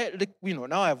am. But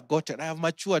now I have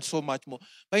matured so much more.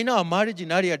 But in our marriage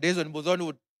in earlier days when Bozon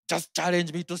would just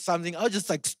challenge me to something, I would just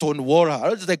like stonewall her. I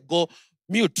would just like go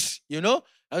mute,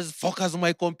 I was focus on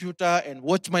my computer and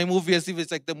watch my movie as if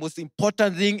it's like the most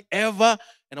important thing ever.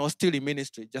 And I was still in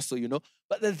ministry, just so you know.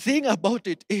 But the thing about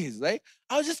it is, right,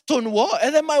 I was just stonewall.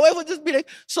 And then my wife would just be like,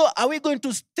 so are we going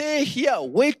to stay here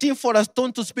waiting for a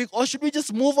stone to speak, or should we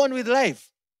just move on with life?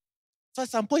 So at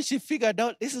some point she figured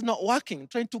out this is not working,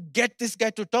 trying to get this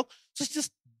guy to talk. So she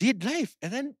just did life.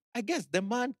 And then I guess the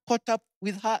man caught up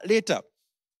with her later.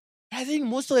 I think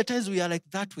most of the times we are like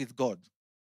that with God.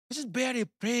 We just barely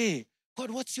pray.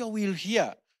 God, what's your will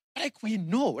here? Like we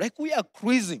know, like we are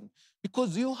cruising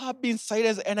because you have been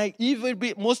silent. And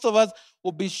most of us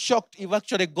will be shocked if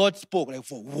actually God spoke. Like,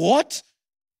 for what?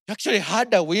 You actually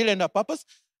had a will and a purpose?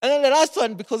 And then the last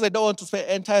one, because I don't want to spend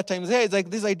entire time there, is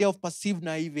like this idea of perceived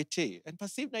naivety. And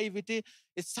perceived naivety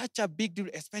is such a big deal,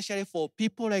 especially for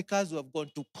people like us who have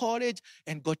gone to college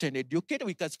and gotten educated.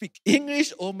 We can speak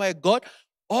English. Oh my God.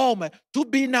 To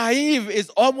be naive is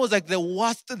almost like the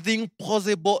worst thing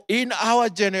possible in our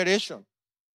generation.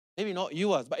 Maybe not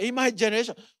yours, but in my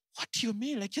generation. What do you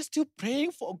mean? Like you're still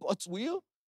praying for God's will?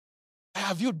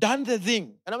 Have you done the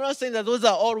thing? And I'm not saying that those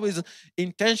are always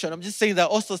intention. I'm just saying that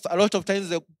also a lot of times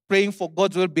the praying for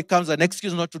God's will becomes an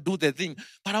excuse not to do the thing.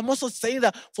 But I'm also saying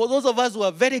that for those of us who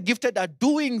are very gifted at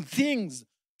doing things,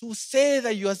 to say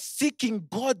that you are seeking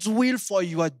God's will for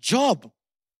your job,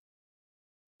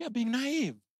 you're being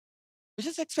naive. We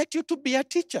just expect you to be a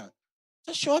teacher.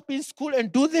 Just show up in school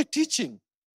and do the teaching.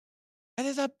 And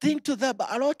there's a thing to that,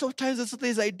 but a lot of times there's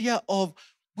this idea of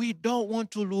we don't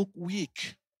want to look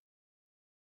weak.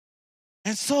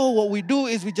 And so what we do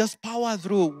is we just power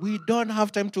through. We don't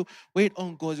have time to wait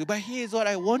on God's will. But here's what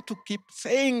I want to keep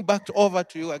saying back over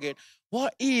to you again.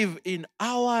 What if in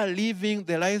our living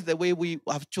the life the way we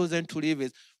have chosen to live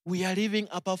is we are living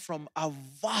apart from a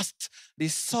vast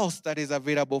resource that is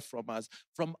available from us,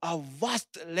 from a vast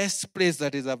less place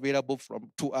that is available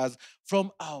to us,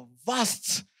 from a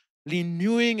vast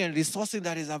renewing and resourcing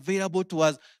that is available to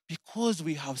us because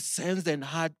we have sensed and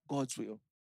heard God's will.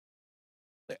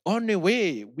 The only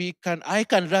way I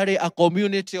can rally a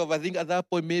community of, I think at that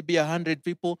point, maybe 100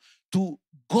 people to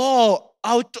go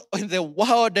out in the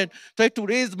world and try to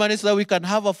raise money so that we can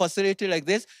have a facility like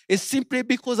this is simply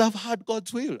because I've had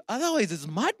God's will. Otherwise, it's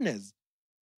madness.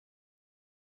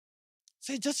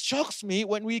 So it just shocks me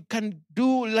when we can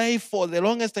do life for the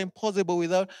longest time possible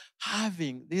without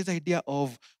having this idea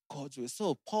of God's will.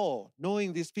 So Paul,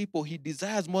 knowing these people, he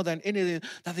desires more than anything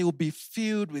that they will be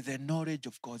filled with the knowledge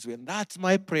of God's will. And that's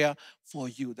my prayer for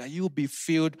you, that you will be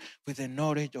filled with the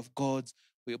knowledge of God's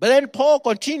will. But then Paul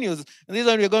continues, and this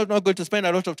one we're not going to spend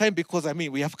a lot of time because,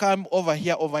 we have come over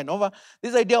here over and over.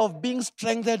 This idea of being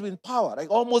strengthened with power, like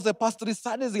almost the past 3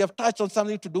 Sundays, we have touched on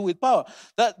something to do with power.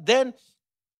 That then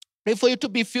pray for you to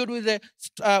be filled with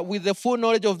the full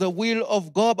knowledge of the will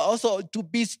of God, but also to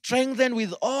be strengthened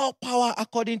with all power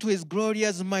according to his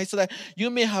glorious might, so that you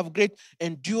may have great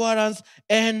endurance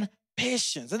and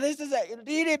patience. And this is a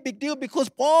really big deal because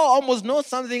Paul almost knows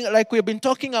something like we've been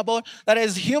talking about, that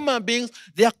as human beings,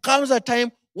 there comes a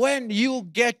time when you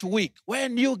get weak,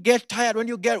 when you get tired, when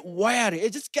you get weary.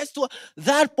 It just gets to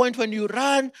that point when you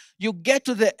run, you get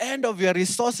to the end of your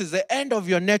resources, the end of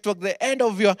your network, the end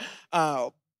of your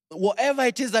whatever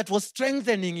it is that was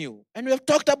strengthening you. And we have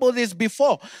talked about this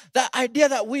before. The idea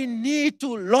that we need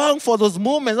to long for those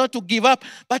moments, not to give up,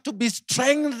 but to be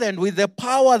strengthened with the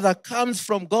power that comes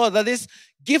from God, that this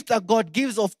gift that God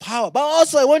gives of power. But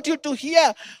also I want you to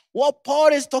hear what Paul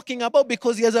is talking about,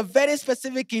 because he has a very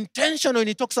specific intention when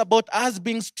he talks about us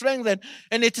being strengthened.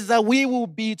 And it is that we will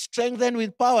be strengthened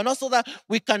with power, not so that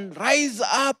we can rise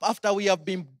up after we have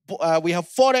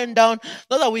fallen down,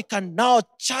 not that we can now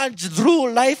charge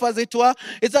through life, as it were.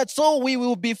 It's that so we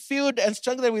will be filled and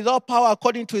strengthened with all power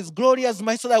according to his glorious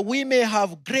might, so that we may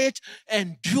have great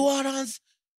endurance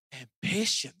and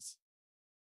patience.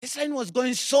 This line was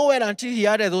going so well until he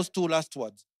added those 2 last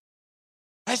words.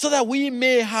 And so that we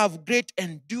may have great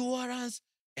endurance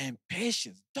and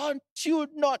patience. Don't you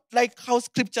not like how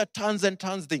scripture turns and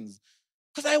turns things?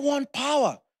 Because I want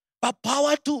power. But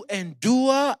power to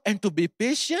endure and to be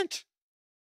patient?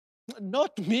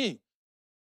 Not me.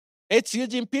 It's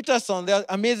Eugene Peterson, the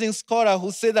amazing scholar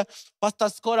who said that,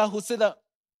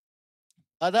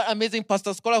 other amazing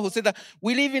pastor scholar who said that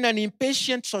we live in an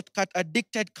impatient, shortcut,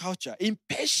 addicted culture.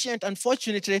 Impatient,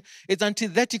 unfortunately, is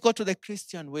antithetical to the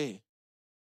Christian way.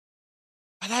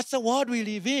 But that's the world we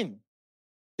live in.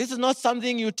 This is not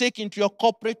something you take into your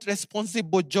corporate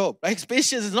responsible job. Like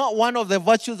patience is not one of the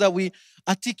virtues that we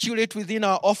articulate within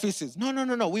our offices.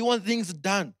 No. We want things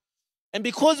done. And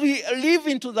because we live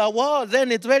into the world,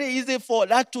 then it's very easy for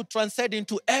that to transcend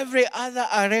into every other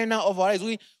arena of our lives.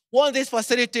 We want this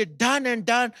facility done and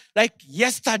done like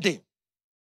yesterday.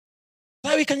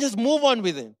 So we can just move on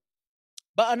with it.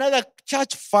 But another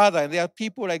church father, and there are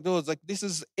people like those, like this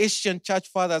is Asian church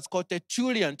fathers called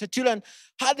Tertullian. Tertullian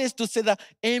had this to say that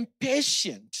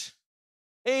impatient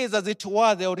is, as it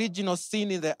were, the original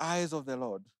sin in the eyes of the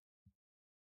Lord.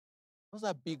 Those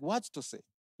are big words to say.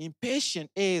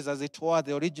 Impatient is, as it were,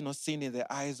 the original sin in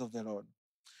the eyes of the Lord.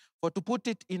 For to put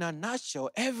it in a nutshell,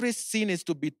 every sin is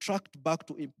to be tracked back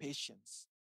to impatience.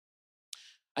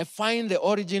 I find the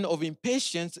origin of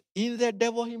impatience in the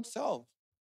devil himself.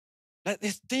 That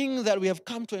this thing that we have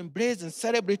come to embrace and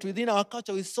celebrate within our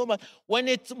culture is so much. When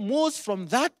it moves from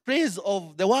that place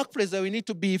of the workplace that we need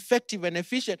to be effective and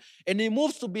efficient, and it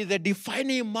moves to be the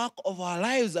defining mark of our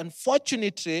lives,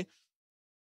 unfortunately,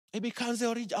 it becomes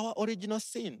our original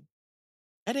sin.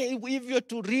 And if you're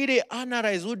to really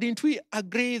analyze, wouldn't we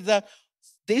agree that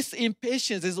this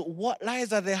impatience is what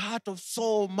lies at the heart of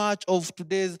so much of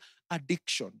today's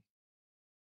addiction?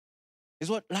 Is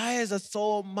what lies at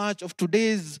so much of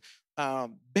today's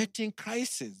betting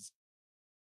crisis.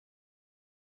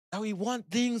 That we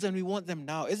want things and we want them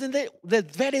now. Isn't it the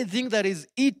very thing that is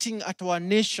eating at our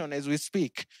nation as we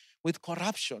speak with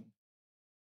corruption?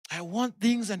 I want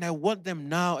things and I want them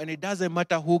now, and it doesn't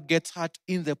matter who gets hurt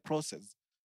in the process.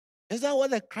 Is that what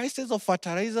the crisis of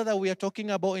fertilizer that we are talking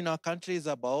about in our country is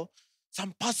about?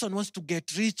 Some person wants to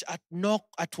get rich at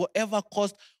whatever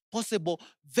cost possible,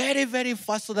 very, very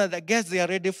fast, so that I guess they are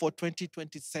ready for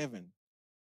 2027.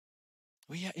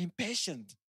 We are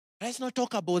impatient. Let's not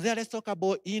talk about that. Let's talk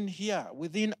about in here,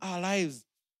 within our lives.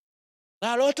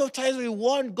 Now, a lot of times we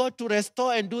want God to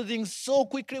restore and do things so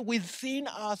quickly within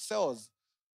ourselves.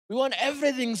 We want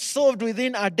everything solved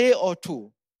within a day or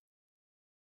two.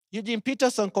 Eugene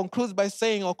Peterson concludes by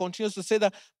saying, or continues to say,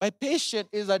 that patient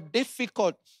is a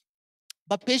difficult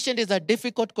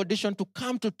condition to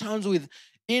come to terms with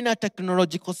in a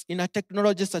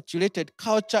technology-saturated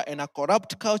culture and a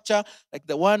corrupt culture like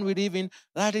the one we live in,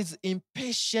 that is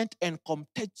impatient and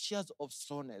contemptuous of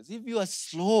slowness. If you are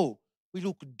slow, we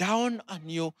look down on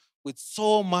you with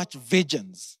so much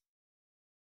vengeance.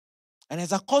 And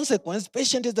as a consequence,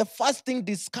 patience is the first thing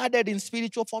discarded in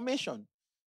spiritual formation.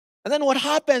 And then what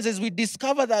happens is we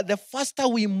discover that the faster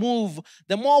we move,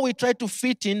 the more we try to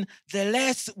fit in, the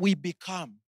less we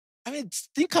become. I mean,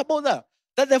 think about that.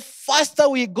 That the faster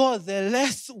we go, the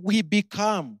less we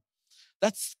become.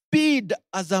 that speed,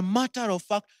 as a matter of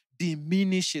fact,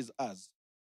 diminishes us.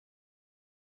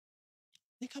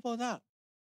 Think about that.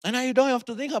 And now you don't have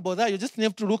to think about that. You just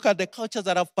have to look at the cultures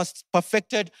that have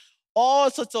perfected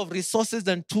all sorts of resources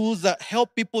and tools that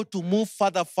help people to move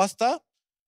further, faster.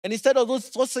 And instead of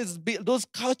those sources, those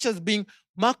cultures being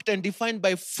marked and defined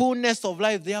by fullness of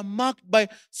life, they are marked by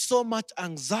so much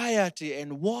anxiety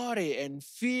and worry and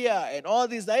fear and all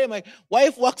this. My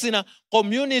wife works in a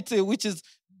community which is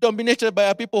dominated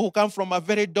by people who come from a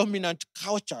very dominant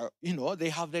culture. They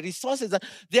have the resources.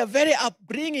 Their very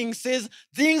upbringing says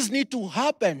things need to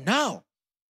happen now.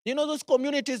 Those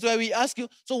communities where we ask you,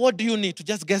 so what do you need to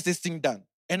just get this thing done?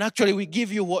 And actually we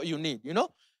give you what you need,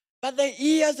 But the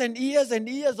years and years and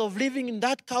years of living in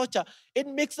that culture, it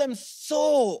makes them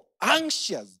so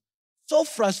anxious, so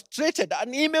frustrated.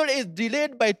 An email is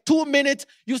delayed by 2 minutes,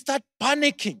 you start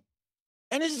panicking.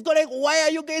 And it's like, why are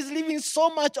you guys living so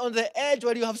much on the edge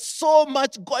when you have so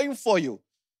much going for you?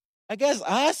 I guess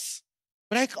us,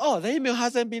 like, the email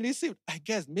hasn't been received. I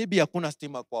guess maybe hakuna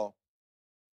stima kwao.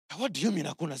 What do you mean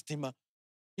hakuna stima?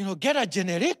 Get a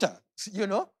generator,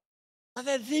 But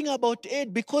the thing about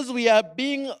it, because we are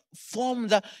being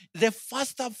formed, the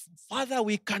farther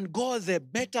we can go, the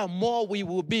better, more we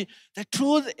will be. The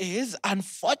truth is,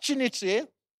 unfortunately,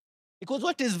 because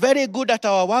what is very good at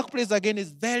our workplace, again,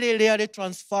 is very rarely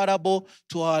transferable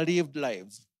to our lived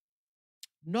lives.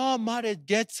 No marriage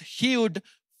gets healed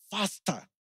faster.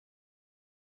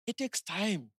 It takes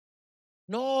time.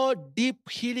 No deep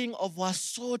healing of our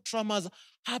soul traumas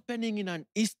happening in an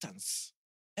instance.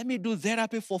 Let me do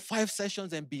therapy for 5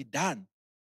 sessions and be done.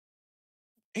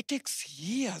 It takes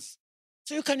years.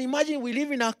 So you can imagine we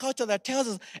live in a culture that tells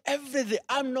us everything.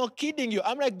 I'm not kidding you.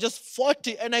 I'm like just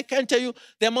 40 and I can't tell you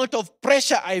the amount of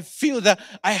pressure I feel that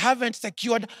I haven't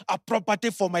secured a property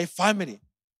for my family.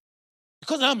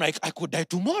 Because I'm like, I could die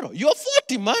tomorrow. You're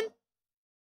 40, man.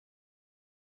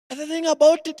 And the thing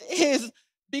about it is,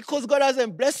 because God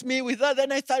hasn't blessed me with that,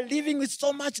 then I start living with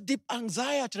so much deep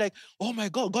anxiety. Like, oh my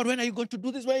God, when are you going to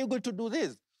do this? When are you going to do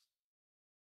this?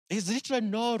 There's literally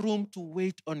no room to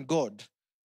wait on God.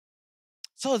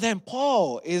 So then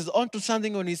Paul is onto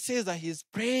something when he says that he's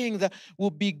praying that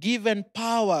we'll be given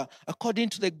power according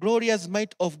to the glorious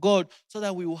might of God so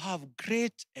that we will have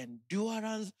great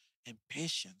endurance and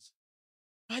patience.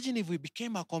 Imagine if we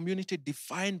became a community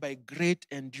defined by great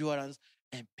endurance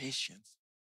and patience.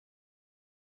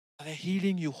 The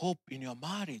healing you hope in your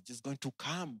marriage is going to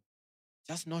come,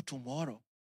 just not tomorrow.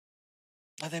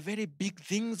 The very big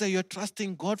things that you're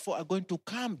trusting God for are going to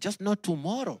come, just not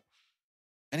tomorrow.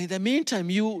 And in the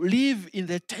meantime, you live in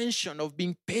the tension of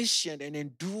being patient and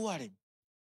enduring.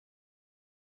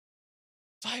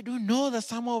 So I do know that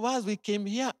some of us, we came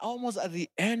here almost at the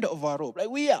end of our rope. Like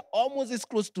we are almost as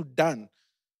close to done.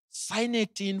 Sign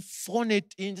it in, phone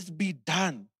it in, just be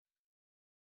done.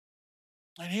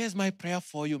 And here's my prayer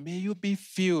for you. May you be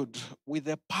filled with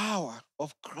the power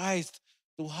of Christ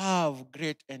to have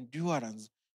great endurance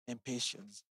and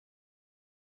patience.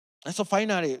 And so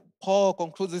finally, Paul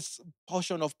concludes this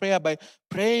portion of prayer by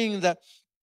praying that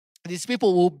these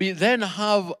people will then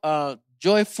have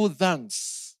joyful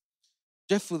thanks.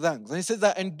 Joyful thanks. And he says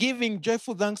that, and giving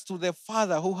joyful thanks to the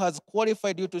Father who has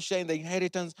qualified you to share in the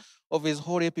inheritance of his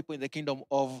holy people in the kingdom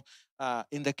of And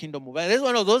this is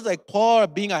one of those like Paul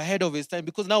being ahead of his time,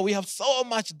 because now we have so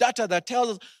much data that tells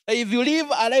us that if you live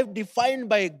a life defined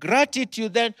by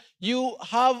gratitude, then you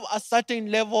have a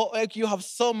certain level, like you have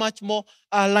so much more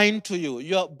aligned to you.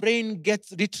 Your brain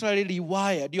gets literally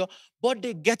rewired. Your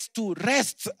body gets to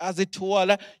rest, as it were.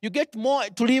 Like you get more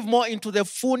to live more into the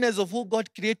fullness of who God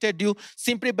created you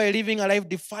simply by living a life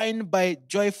defined by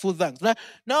joyful thanks.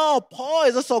 Now, Paul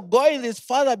is also going this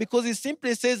further, because he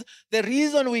simply says the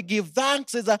reason we give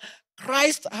thanks is that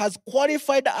Christ has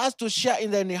qualified us to share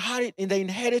in the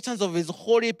inheritance of his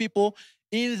holy people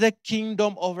in the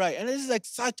kingdom of light. And this is like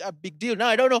such a big deal. Now,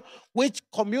 I don't know which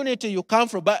community you come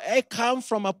from, but I come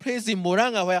from a place in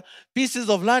Moranga where pieces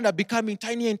of land are becoming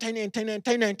tiny and tiny and tiny and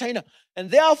tiny and tiny. And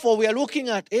therefore, we are looking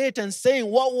at it and saying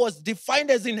what was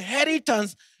defined as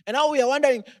inheritance. And now we are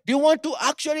wondering, do you want to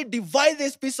actually divide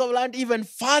this piece of land even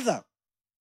further?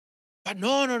 But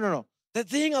no. The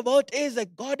thing about it is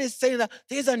that God is saying that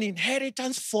there's an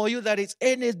inheritance for you that is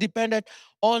dependent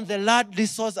on the large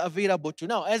resource available to you.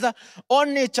 Now, as an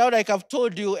only child, like I've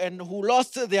told you, and who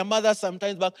lost their mother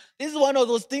sometimes back, this is one of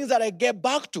those things that I get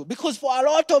back to. Because for a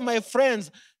lot of my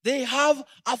friends, they have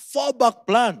a fallback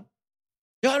plan.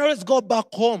 You can always go back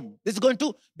home. There's going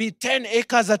to be 10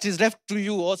 acres that is left to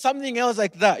you or something else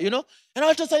like that, And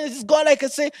all of a sudden, it's God, like I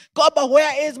say, God, but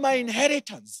where is my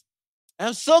inheritance?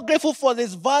 I'm so grateful for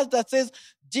this verse that says,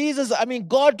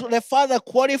 God the Father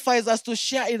qualifies us to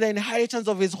share in the inheritance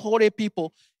of his holy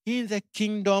people in the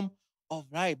kingdom of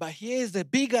light. But here's the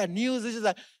bigger news. This is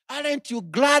that, aren't you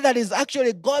glad that it's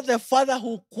actually God the Father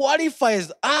who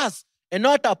qualifies us and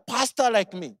not a pastor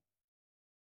like me?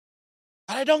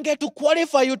 And I don't get to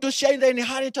qualify you to share in the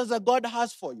inheritance that God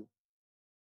has for you.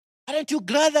 Aren't you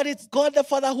glad that it's God the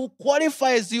Father who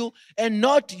qualifies you and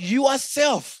not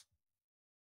yourself?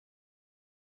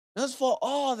 As for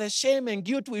all the shame and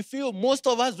guilt we feel, most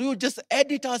of us, we will just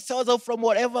edit ourselves out from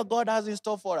whatever God has in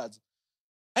store for us.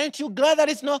 Aren't you glad that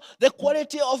it's not the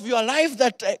quality of your life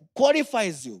that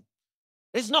qualifies you?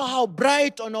 It's not how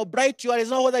bright or not bright you are. It's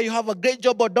not whether you have a great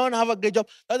job or don't have a great job,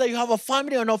 whether you have a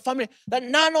family or no family. That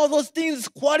none of those things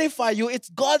qualify you. It's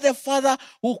God the Father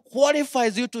who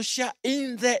qualifies you to share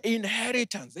in the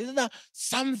inheritance. Isn't that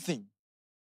something?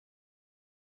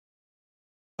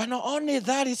 But not only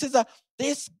that, he says that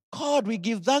this God, we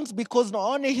give thanks because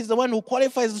not only he's the one who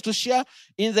qualifies us to share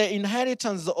in the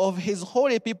inheritance of his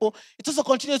holy people, it also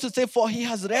continues to say, for he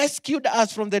has rescued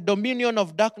us from the dominion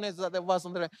of darkness. That the verse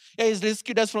on the right. Yeah, he's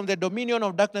rescued us from the dominion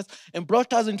of darkness and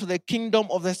brought us into the kingdom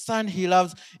of the Son he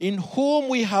loves, in whom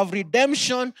we have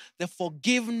redemption, the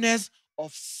forgiveness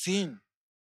of sin.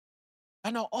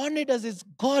 And not only does it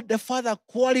God the Father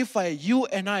qualify you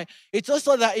and I, it's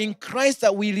also that in Christ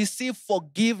that we receive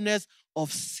forgiveness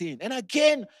of sin. And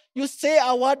again, you say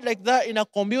a word like that in a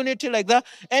community like that,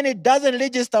 and it doesn't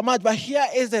register much. But here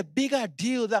is a bigger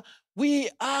deal that we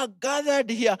are gathered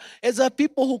here as a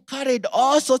people who carried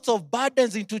all sorts of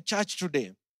burdens into church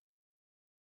today.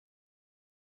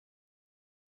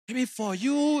 Maybe for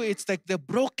you, it's like the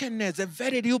brokenness, a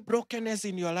very real brokenness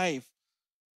in your life.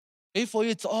 Maybe for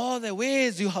you, it's all the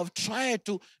ways you have tried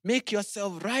to make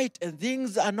yourself right and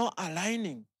things are not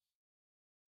aligning.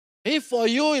 If for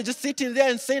you, you're just sitting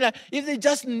there and saying that if they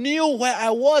just knew where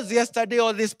I was yesterday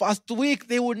or this past week,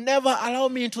 they would never allow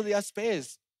me into their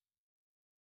space.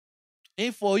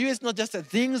 If for you, it's not just the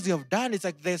things you've done, it's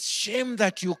like the shame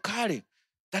that you carry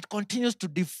that continues to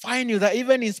define you, that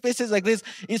even in spaces like this,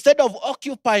 instead of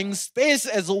occupying space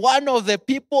as one of the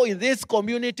people in this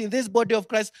community, in this body of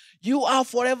Christ, you are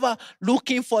forever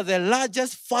looking for the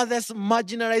largest, farthest,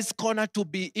 marginalized corner to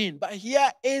be in. But here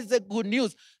is the good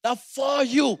news, that for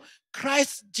you,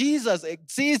 Christ Jesus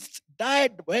exists,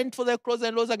 died, went for the cross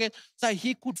and rose again, so that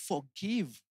he could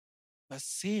forgive the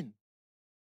sin.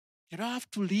 You don't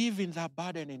have to live in that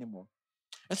burden anymore.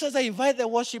 And so as I invite the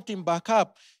worship team back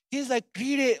up, he's like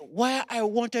really where I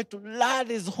wanted to learn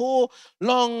this whole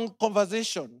long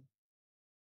conversation.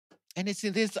 And it's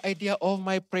in this idea of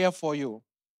my prayer for you.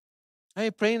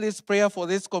 I'm praying this prayer for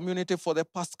this community for the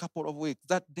past couple of weeks,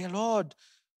 that the Lord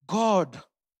God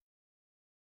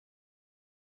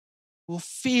will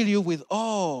fill you with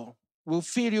all, will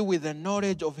fill you with the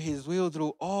knowledge of his will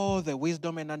through all the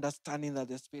wisdom and understanding that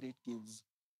the Spirit gives.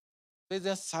 Is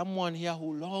there someone here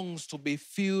who longs to be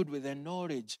filled with the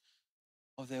knowledge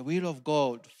of the will of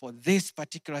God for this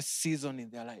particular season in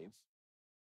their life?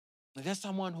 Is there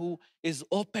someone who is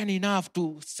open enough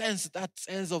to sense that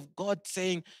sense of God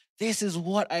saying, this is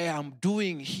what I am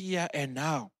doing here and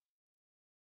now?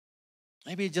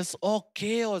 Maybe just all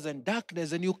chaos and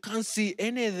darkness and you can't see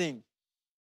anything.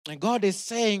 And God is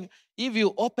saying, if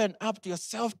you open up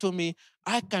yourself to me,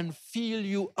 I can fill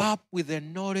you up with the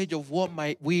knowledge of what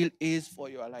my will is for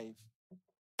your life.